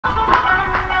Oh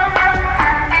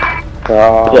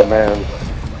man,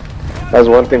 that's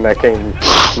one thing that came.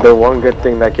 The one good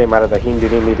thing that came out of the Hindi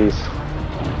Hindis.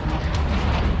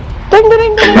 Ding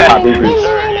ding ding ding ding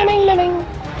ding.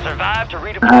 Survive to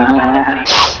redeploy.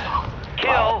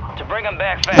 Kill to bring them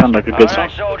back fast. Sound like a good song.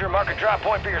 Alright, soldier, mark a drop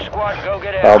point for your squad and go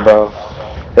get Oh, out. bro,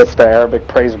 it's the Arabic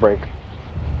praise break.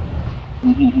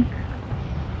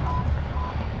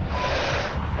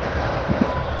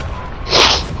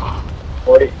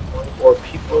 44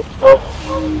 people. 12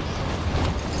 views.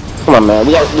 Come on, man.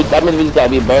 That means we just gotta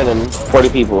be better than 40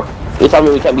 people. You tell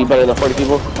me we can't be better than 40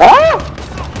 people? Ah!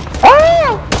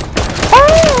 Ah!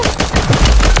 Ah!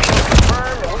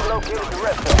 Confirmed and we located the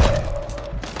rest of them.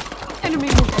 Enemy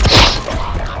movement.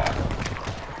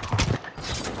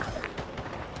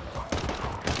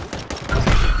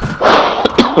 Be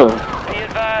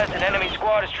advised, an enemy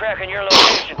squad is tracking your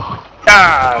location.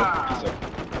 Ah!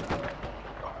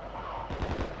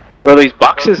 Bro, these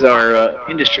boxes are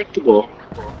indestructible.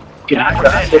 Can I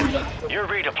You're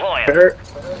redeploying. hurt?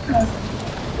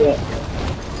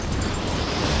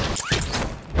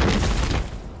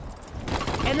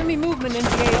 Enemy movement in the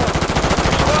AO.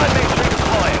 Squad mates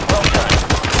redeploying. Well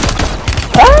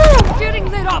done. Shooting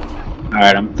it up.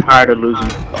 Alright, I'm tired of losing.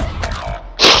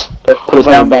 Put us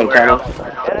down back, Tyler.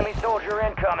 Enemy soldier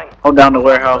incoming. Hold down the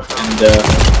warehouse and go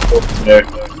from there.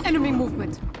 Enemy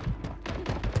movement.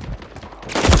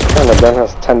 And the gun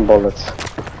has 10 bullets. Back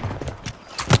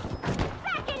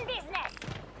in business.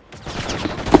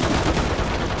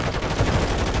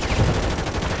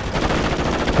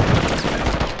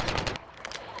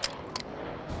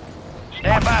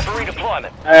 Stand by for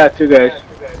redeployment. I got two guys.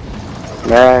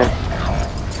 Man.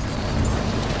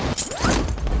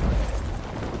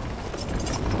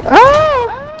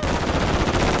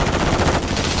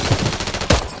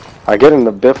 I get in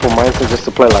the biffle mindset just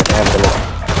to play like Anthony.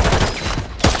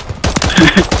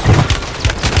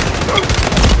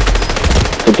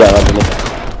 Good job, Anthony.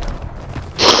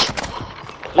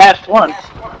 Last one.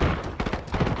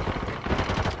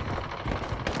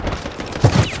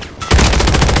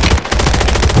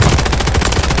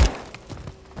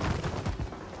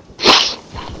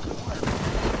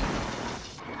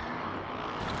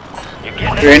 You're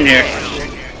getting You're in here.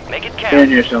 Make it You're in count.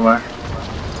 here somewhere.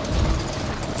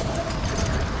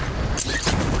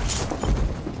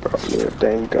 Bro, I need a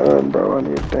dang gun, bro. I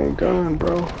need a dang gun,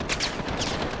 bro.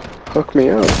 Hook me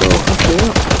up, bro. Hook me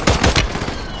up.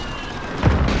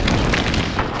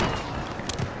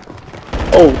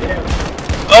 Oh, damn.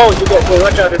 Oh, you got, wait,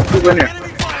 watch out, there's people in here.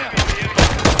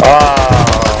 Oh,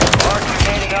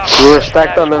 you were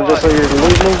stacked on them just so you could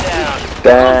lose me? I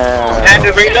Damn. had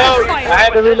to reload. I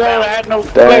had no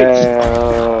plates.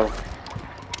 Damn.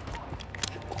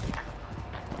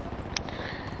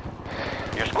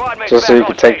 Your squad mates Just so back you on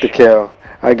could take the station. kill.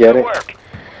 I get Good it. work.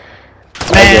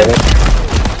 I get it.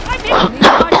 I'm in.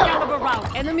 Large caliber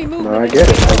round. Enemy movement. No, I in get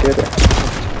the it. I get it.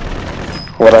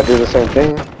 Would I do the same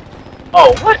thing?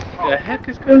 Oh, what the heck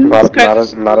is going on?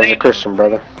 Not as a Christian,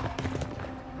 brother.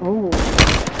 Ooh.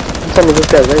 Tell me this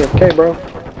guy's AFK, bro.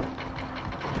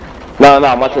 No,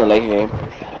 I'm watching the late game.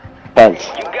 Thanks.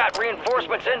 You've got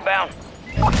reinforcements inbound.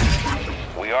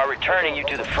 We are returning you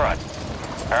to the front.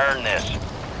 Earn this.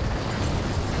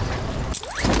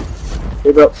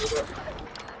 Give up.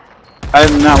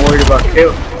 I'm not worried about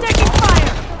kill. Taking fire.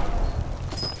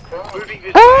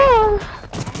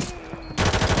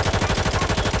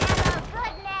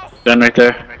 Done right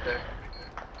there.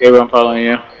 Gabriel, I'm following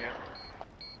you.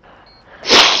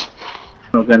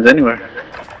 No guns anywhere.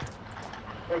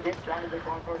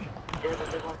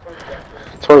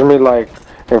 Towards me, like,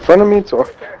 in front of me, or...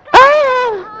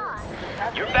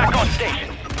 You're back on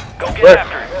station. Go get Where?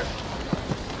 after it.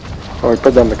 Oh, he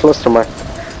put down the cluster mine.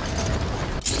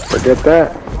 Forget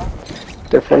that.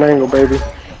 Different angle, baby.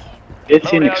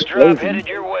 It's an Loadout drop explosion. headed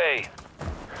your way.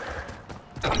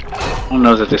 Who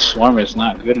knows that this swarm is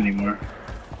not good anymore.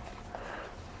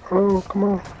 Oh, come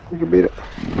on. You can beat it.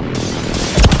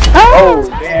 Oh,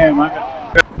 damn. I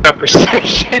got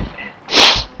precision.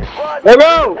 Squad Let mates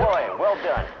go! redeploying. Well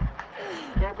done.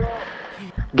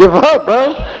 Give up,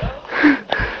 bro.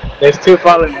 There's two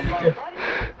following me.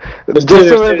 Just two,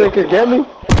 so there's that they two. could get me.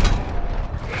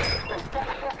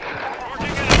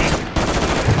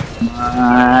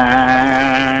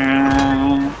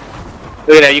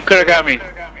 Look at that, you could have got me.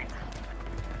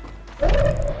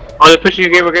 Oh, they're pushing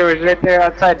you, Gabriel, is right there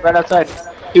outside, right outside.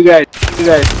 You guys.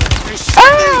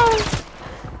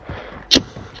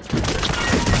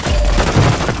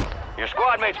 Your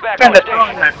squad mates back Turn on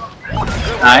that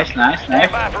station. Nice.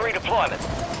 Stand by for redeployment.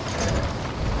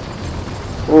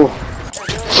 Ooh.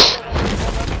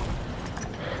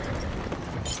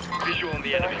 Visual on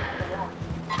the enemy.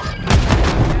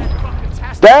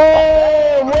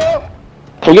 Damn, bro!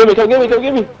 Come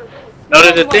get me. No,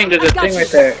 there's a thing right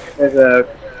there. There's a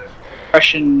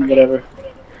Russian whatever.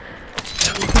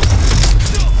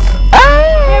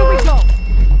 Here we go.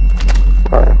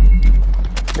 Alright.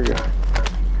 Here we go.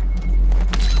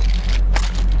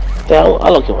 Damn, I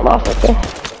looked one off like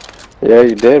that. Yeah,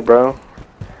 you did, bro.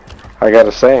 I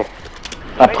gotta say.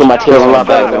 I put my team Feels on a my lot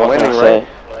better back, than what can I winning, say?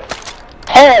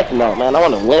 Heck no, man, I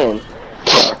want to win.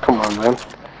 Oh, come on, man.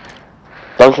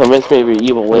 Don't convince me of your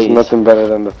evil There's ways. nothing better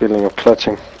than the feeling of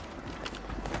clutching.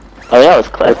 Oh yeah, I was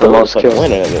clutch, With the but I was most fucking kills.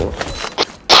 winning, I mean.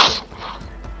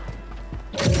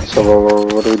 So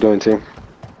what are we doing, team?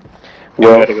 We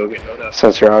Well, gotta go get loaded up.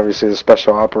 since you're obviously the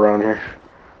special op around here.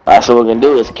 Alright, so what we're gonna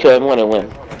do is kill everyone and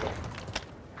win.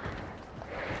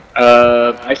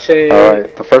 I say.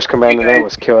 Alright, the first command in there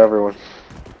was kill everyone.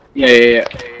 Yeah.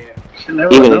 You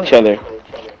never Even know. each other.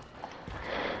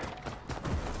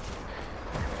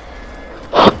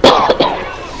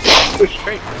 Push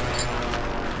straight.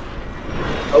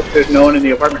 Hope there's no one in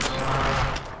the apartments.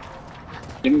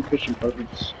 Give me pushing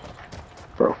apartments.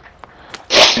 Bro.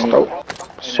 And Oh, go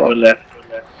swap. left.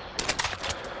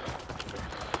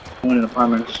 One in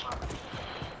apartments.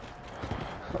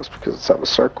 That's because it's out of a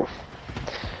circle.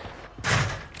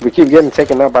 We keep getting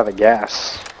taken out by the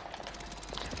gas.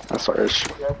 That's our issue.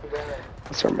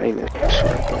 That's our main issue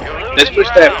right there. Let's push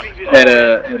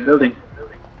that building.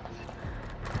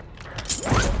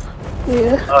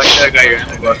 Yeah. Oh, yeah, I got your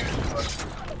hand.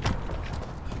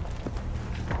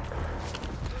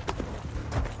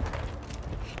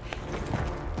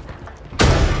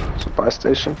 Supply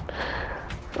station.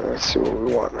 Let's see what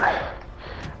we want.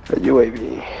 A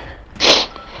UAV.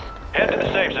 Head to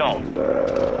the safe zone. And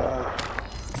a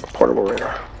portable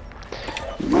radar.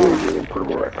 UAV and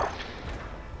portable radar.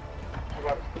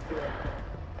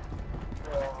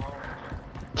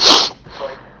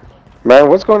 Man,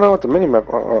 what's going on with the minimap?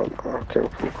 Oh, okay,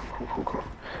 cool.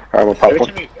 Alright, I'm gonna pop Every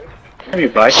one. time you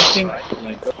buy something,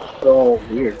 like, that's so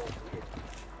weird.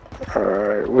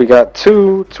 Alright, we got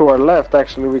two to our left,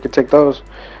 actually, we could take those.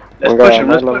 Let's One guy push on him,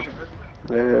 my let's level. push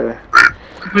him. Yeah.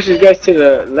 Push these guys to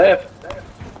the left.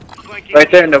 Right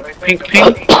there in the pink. Team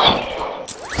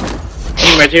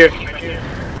right here.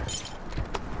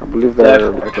 I believe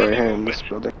they're like right here in this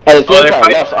building. Hey, it's they're your time,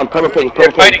 fighting. left. I'm coming ping,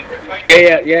 They're fighting.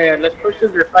 Yeah. Let's push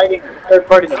them. They're fighting. Third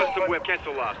party. Web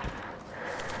cancel lost.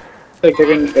 Like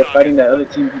they're fighting that other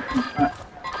team. in front.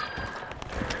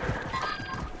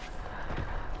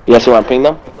 You guys see where I'm ping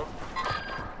them?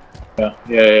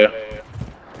 Yeah.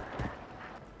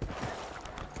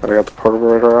 I got the portable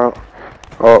radar out.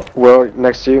 Oh, Will,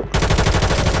 next to you.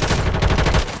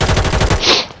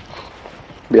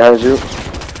 Behind you.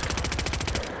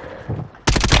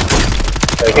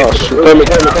 Oh, shoot.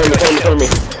 Cover me.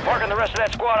 Marking the rest of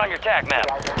that squad on your tac map.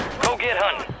 Go get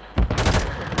hunting.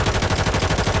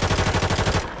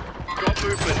 Got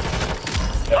movement.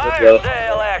 Fire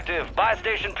sale active. Buy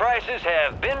station prices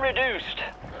have been reduced.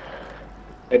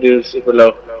 I do super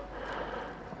low.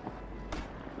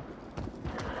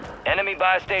 Enemy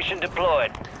buy station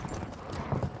deployed.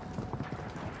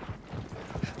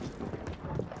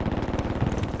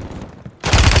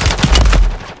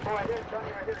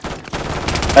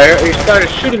 He started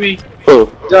shooting me. Who?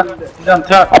 He's on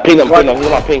top. I ping them. He's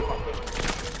on my ping.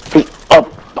 Ping up.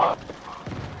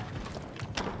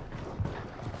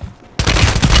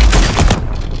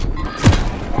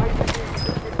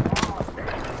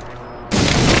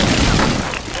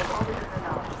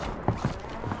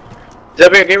 He's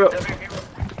up here, Gabriel.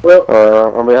 Well,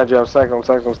 I'm behind you. I'm stacked. no,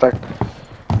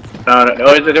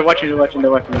 they're watching. Oh,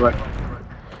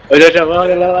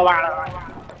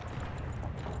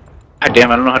 God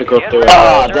damn, I don't know how to go up there.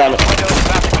 Ah, damn it. Window's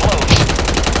about to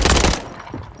close.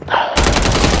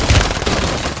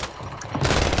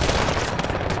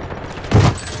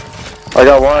 I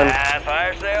got one.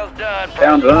 Fire sale's done.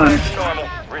 Down one. Normal.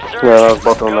 Resurgence. Yeah, that was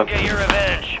both of Go them. get your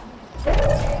revenge.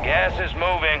 Gas is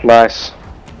moving. Nice.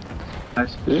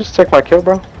 Nice. Did you just take my kill,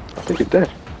 bro? I think you did.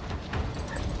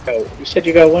 Oh, you said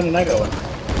you got one and I got one.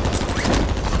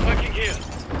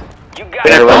 You got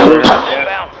Yeah, it. right.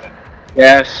 Inbound.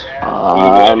 Yes.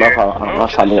 I don't know if I'm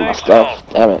trying to get my stuff.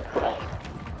 Damn it.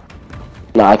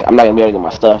 No, I'm not gonna be able to get my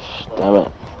stuff. Damn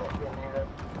it.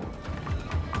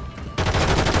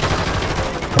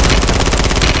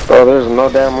 Oh, there's no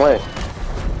damn way.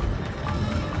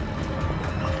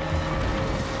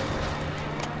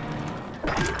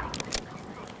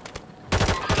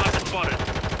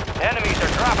 Enemies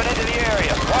are dropping into the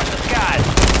area. Watch the skies.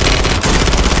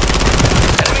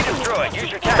 Enemy destroyed. Use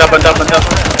your tactics. On top.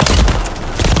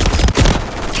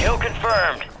 Kill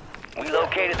confirmed. We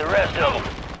located the rest of them.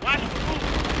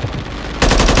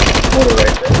 Motor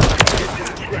right there.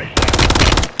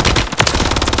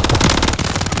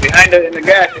 Behind it in the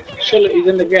gas. He's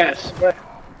in the gas. Right.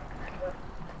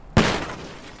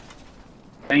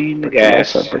 In the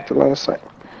gas. Break the line of sight.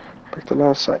 Break the line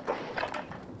of sight.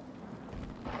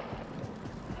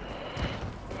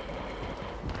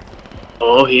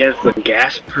 Oh, he has the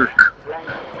gas perk.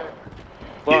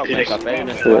 Resurgence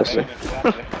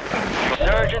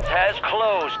has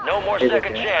closed. No more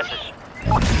second chances.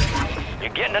 You're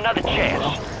getting another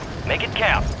chance. Make it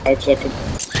count. 5 seconds.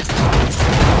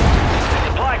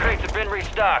 Supply crates have been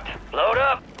restocked. Load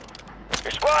up.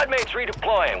 Your squad mates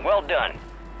redeploying. Well done.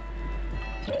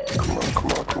 Come on,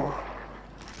 come on, come on.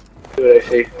 See what I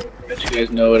see. Bet you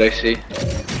guys know what I see.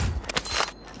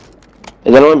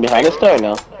 Is anyone behind us there or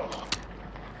no?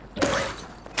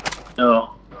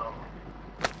 No.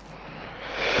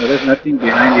 No, there's nothing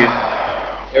behind you.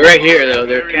 They're right here though.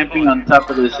 They're camping on top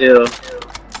of this hill.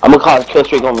 I'm gonna call a kill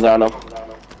streak over there on them.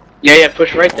 Yeah,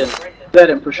 push right then. Let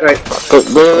him push right. Go,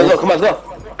 come on, let's go.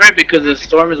 Right, because the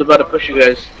storm is about to push you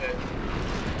guys.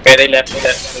 Okay, they left.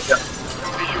 Let's go.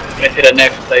 Get to the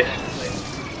next place.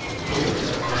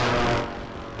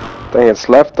 Dang, it's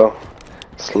left though.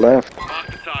 It's left. Mark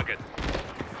the target.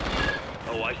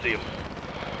 Oh, I see him.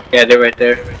 Yeah, they're right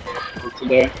there. It's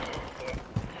there.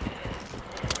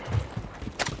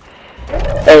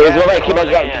 Hey, let's go right, keep on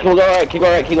going right, keep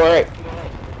going right, keep going right.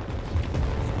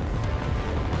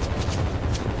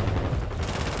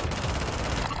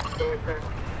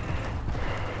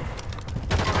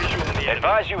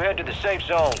 Advise you head to the safe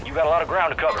zone. You got a lot of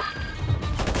ground to cover.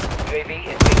 UAV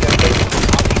is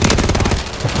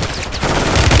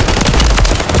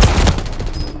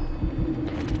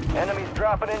enemies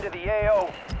dropping into the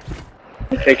AO.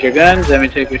 Let me take your guns, let me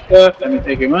take your stuff, let me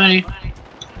take your money.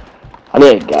 I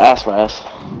need a gas mask.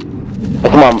 Hey,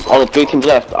 come on, only 3 teams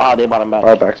left. Ah, they bought him back.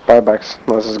 Buybacks, buybacks.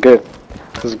 No, this is good.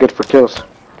 This is good for kills.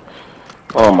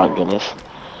 Oh my goodness.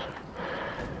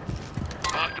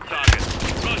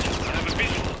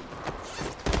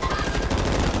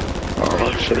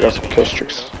 Oh shit, got some kill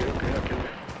streaks.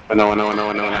 No.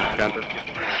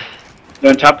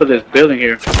 They're on top of this building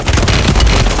here.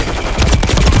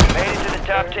 Made it to the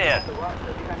top 10.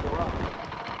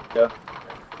 Yeah.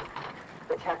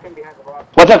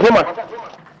 Watch out, come on.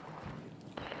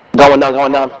 Going down,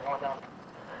 going down.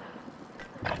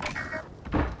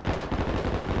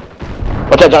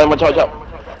 Watch out, Johnny, watch out, watch out.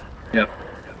 Yeah.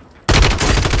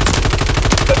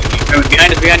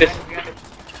 Behind us.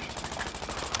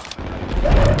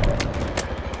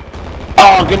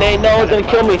 Oh, grenade, no, it's gonna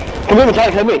kill me. Come here,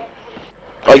 Johnny, come here.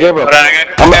 Oh, yeah, bro.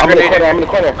 Hold on, I'm in the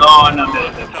corner. Oh, no.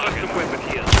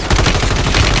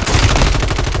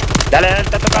 Dale,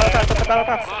 está tocado.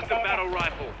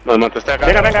 Nos mataste acá.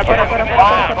 Venga, fuera.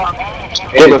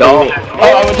 Give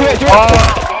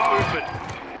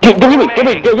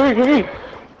me.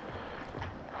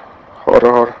 Hold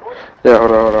on. Yeah,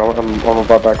 hold on. I'm gonna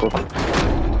buy back real quick.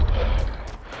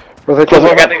 Where's the I got kill?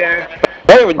 the guy.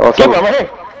 Hey, Oh, give me, I'm right here.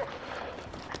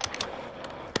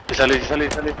 Salí.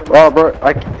 Oh, bro,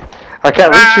 I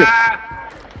can't reach you.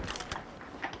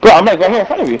 Bro, I'm like right here in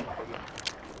front of you.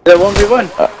 That 1v1.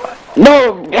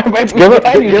 No!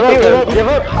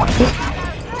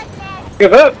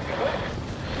 Give up.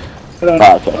 Hold on.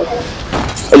 Ah, okay.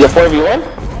 Is it 4v1?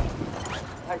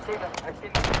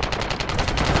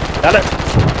 Dale.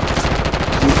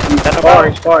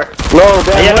 He's far. No,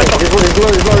 damn.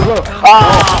 He's low.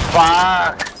 Ah,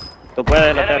 fuck! Tú puedes,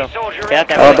 Enemy Lotero. soldier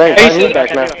Quédate Oh, arriba. dang. He's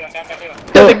back now.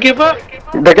 Does it give up?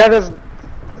 The guy that's...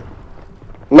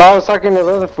 No, I was talking to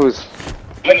the other fools.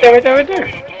 Right there.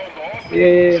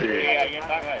 Yeah.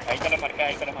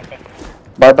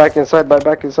 Buy back inside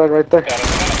right there.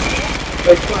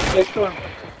 Let's go.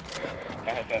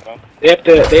 They have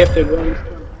to go in.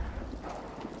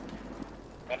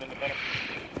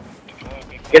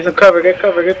 Get some cover, get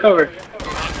cover.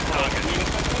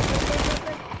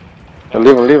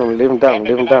 Leave him down.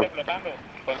 Look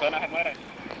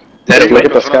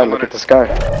at the sky.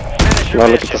 No,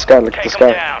 look at the sky. Take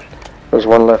them down. There's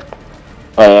one left.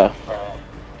 Oh, yeah.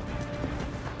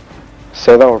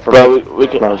 Say that one for Bro, me. we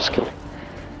can... No, I'm just kidding.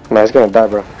 No, he's gonna die,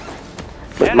 bro.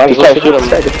 Might Enemy as well soldier shoot in him.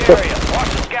 the area. Watch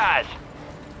the skies.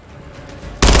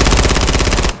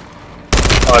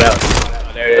 Oh, no.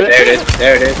 There it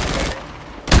is.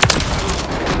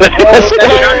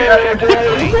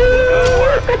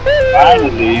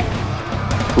 Finally.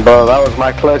 Bro, that was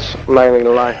my clutch. I'm not even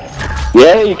gonna lie.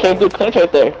 Yeah, you came through clutch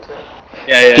right there.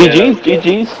 Yeah.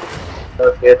 GG's.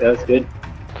 That was good.